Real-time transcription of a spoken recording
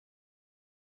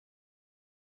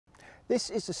This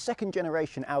is the second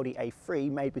generation Audi A3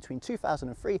 made between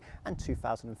 2003 and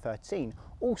 2013,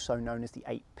 also known as the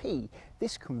 8P.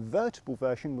 This convertible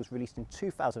version was released in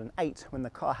 2008 when the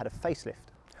car had a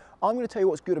facelift. I'm going to tell you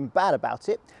what's good and bad about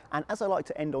it, and as I like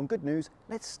to end on good news,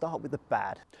 let's start with the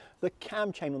bad. The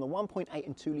cam chain on the 1.8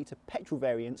 and 2 litre petrol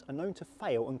variants are known to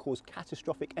fail and cause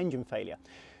catastrophic engine failure.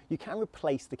 You can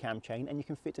replace the cam chain and you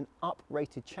can fit an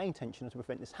up-rated chain tensioner to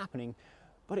prevent this happening,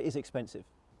 but it is expensive.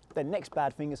 The next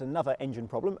bad thing is another engine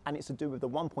problem, and it's to do with the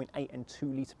 1.8 and 2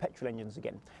 litre petrol engines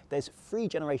again. There's 3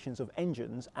 generations of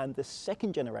engines, and the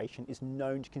second generation is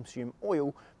known to consume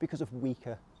oil because of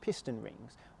weaker piston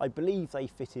rings. I believe they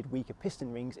fitted weaker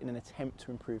piston rings in an attempt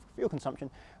to improve fuel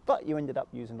consumption, but you ended up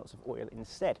using lots of oil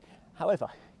instead. However,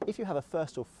 if you have a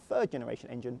first or third generation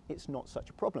engine, it's not such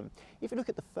a problem. If you look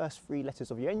at the first 3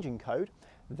 letters of your engine code,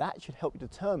 that should help you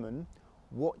determine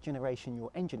what generation your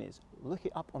engine is. Look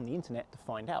it up on the internet to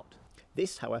find out.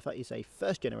 This, however, is a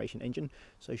first generation engine,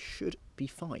 so should be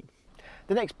fine.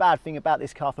 The next bad thing about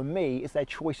this car for me is their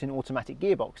choice in automatic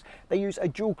gearbox. They use a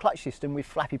dual clutch system with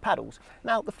flappy paddles.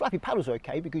 Now, the flappy paddles are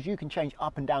okay because you can change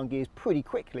up and down gears pretty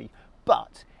quickly,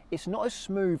 but it's not as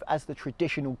smooth as the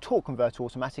traditional torque converter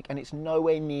automatic, and it's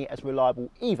nowhere near as reliable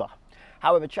either.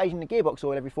 However, changing the gearbox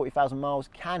oil every 40,000 miles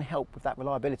can help with that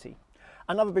reliability.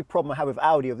 Another big problem I have with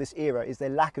Audi of this era is their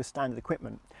lack of standard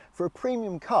equipment. For a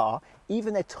premium car,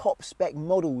 even their top spec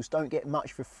models don't get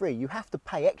much for free. You have to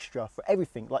pay extra for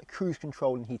everything like cruise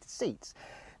control and heated seats.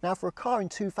 Now, for a car in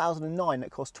 2009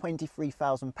 that cost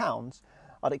 £23,000,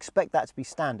 I'd expect that to be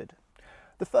standard.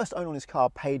 The first owner on this car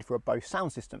paid for a Bose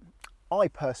sound system. I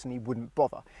personally wouldn't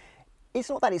bother. It's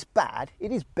not that it's bad,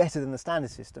 it is better than the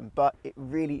standard system, but it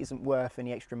really isn't worth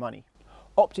any extra money.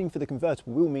 Opting for the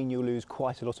convertible will mean you'll lose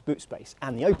quite a lot of boot space,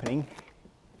 and the opening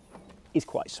is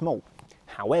quite small.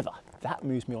 However, that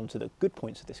moves me on to the good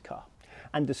points of this car.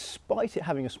 And despite it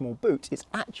having a small boot, it's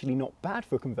actually not bad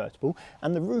for a convertible,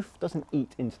 and the roof doesn't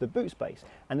eat into the boot space.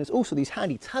 And there's also these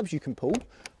handy tabs you can pull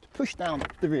to push down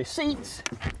the rear seats,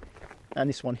 and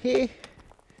this one here,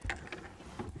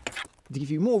 to give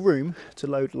you more room to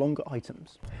load longer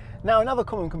items. Now, another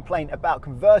common complaint about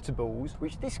convertibles,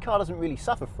 which this car doesn't really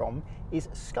suffer from, is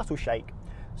scuttle shake.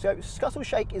 So scuttle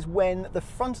shake is when the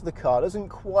front of the car doesn't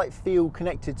quite feel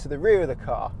connected to the rear of the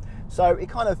car. So it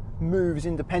kind of moves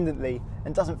independently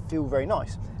and doesn't feel very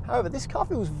nice. However, this car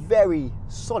feels very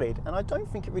solid, and I don't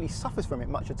think it really suffers from it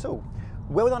much at all.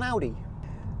 Well done, Audi.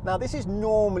 Now, this is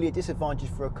normally a disadvantage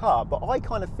for a car, but I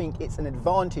kind of think it's an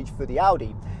advantage for the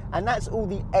Audi, and that's all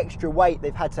the extra weight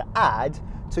they've had to add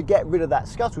to get rid of that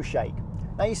scuttle shake.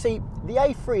 Now, you see, the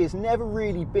A3 has never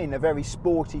really been a very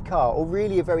sporty car, or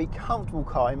really a very comfortable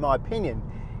car in my opinion.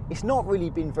 It's not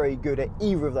really been very good at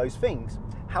either of those things.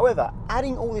 However,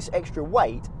 adding all this extra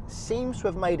weight seems to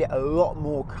have made it a lot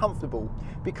more comfortable,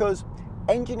 because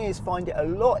engineers find it a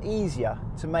lot easier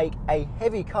to make a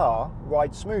heavy car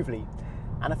ride smoothly.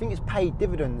 And I think it's paid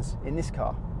dividends in this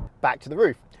car. Back to the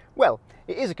roof. Well,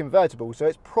 it is a convertible, so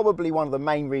it's probably one of the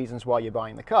main reasons why you're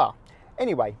buying the car.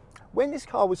 Anyway, when this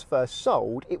car was first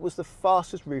sold, it was the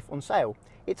fastest roof on sale.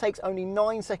 It takes only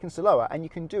 9 seconds to lower, and you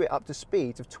can do it up to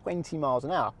speeds of 20 miles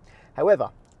an hour. However,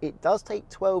 it does take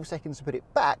 12 seconds to put it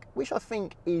back, which I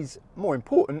think is more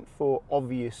important for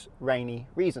obvious rainy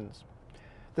reasons.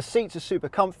 The seats are super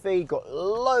comfy, got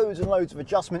loads and loads of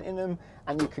adjustment in them,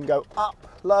 and you can go up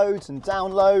loads and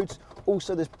down loads.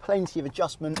 Also, there's plenty of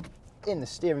adjustment in the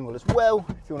steering wheel as well,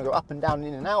 if you want to go up and down and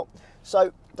in and out. So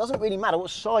it doesn't really matter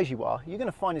what size you are, you're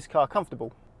going to find this car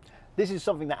comfortable. This is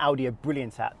something that Audi are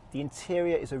brilliant at. The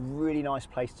interior is a really nice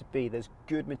place to be. There's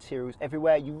good materials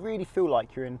everywhere. You really feel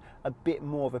like you're in a bit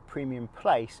more of a premium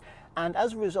place. And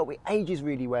as a result, it ages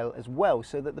really well as well,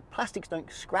 so that the plastics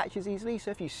don't scratch as easily.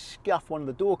 So if you scuff one of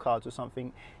the door cards or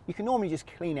something, you can normally just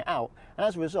clean it out. And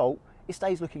as a result, it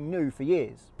stays looking new for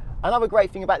years. Another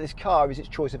great thing about this car is its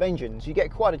choice of engines. You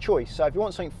get quite a choice. So if you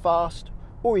want something fast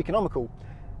or economical,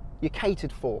 you're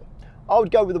catered for. I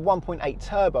would go with the 1.8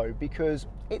 turbo because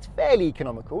it's fairly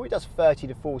economical. It does 30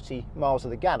 to 40 miles of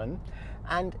the gallon,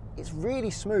 and it's really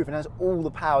smooth and has all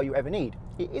the power you ever need.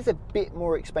 It is a bit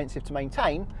more expensive to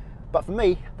maintain, but for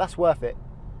me, that's worth it.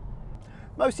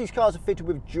 Most of these cars are fitted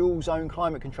with dual zone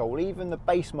climate control, even the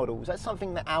base models. That's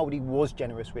something that Audi was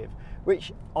generous with,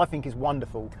 which I think is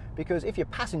wonderful, because if your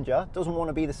passenger doesn't want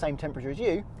to be the same temperature as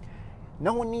you,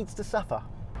 no one needs to suffer.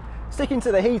 Sticking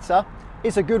to the heater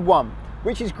is a good one,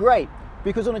 which is great,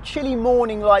 because on a chilly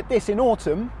morning like this in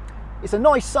autumn, it's a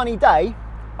nice sunny day,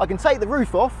 I can take the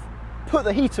roof off, put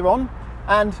the heater on,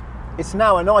 and it's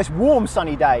now a nice warm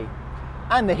sunny day.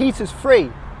 And the heater's free.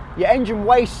 Your engine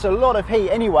wastes a lot of heat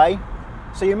anyway,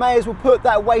 So you may as well put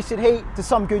that wasted heat to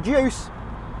some good use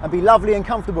and be lovely and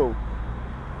comfortable.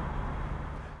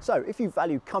 So if you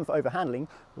value comfort over handling,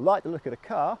 like the look of the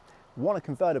car, want a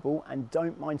convertible and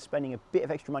don't mind spending a bit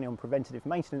of extra money on preventative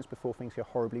maintenance before things go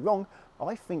horribly wrong,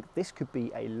 I think this could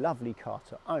be a lovely car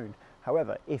to own.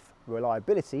 However, if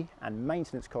reliability and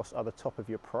maintenance costs are the top of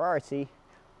your priority,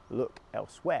 look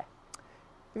elsewhere.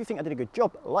 If you think I did a good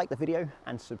job, like the video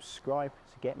and subscribe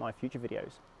to get my future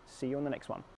videos. See you on the next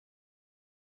one.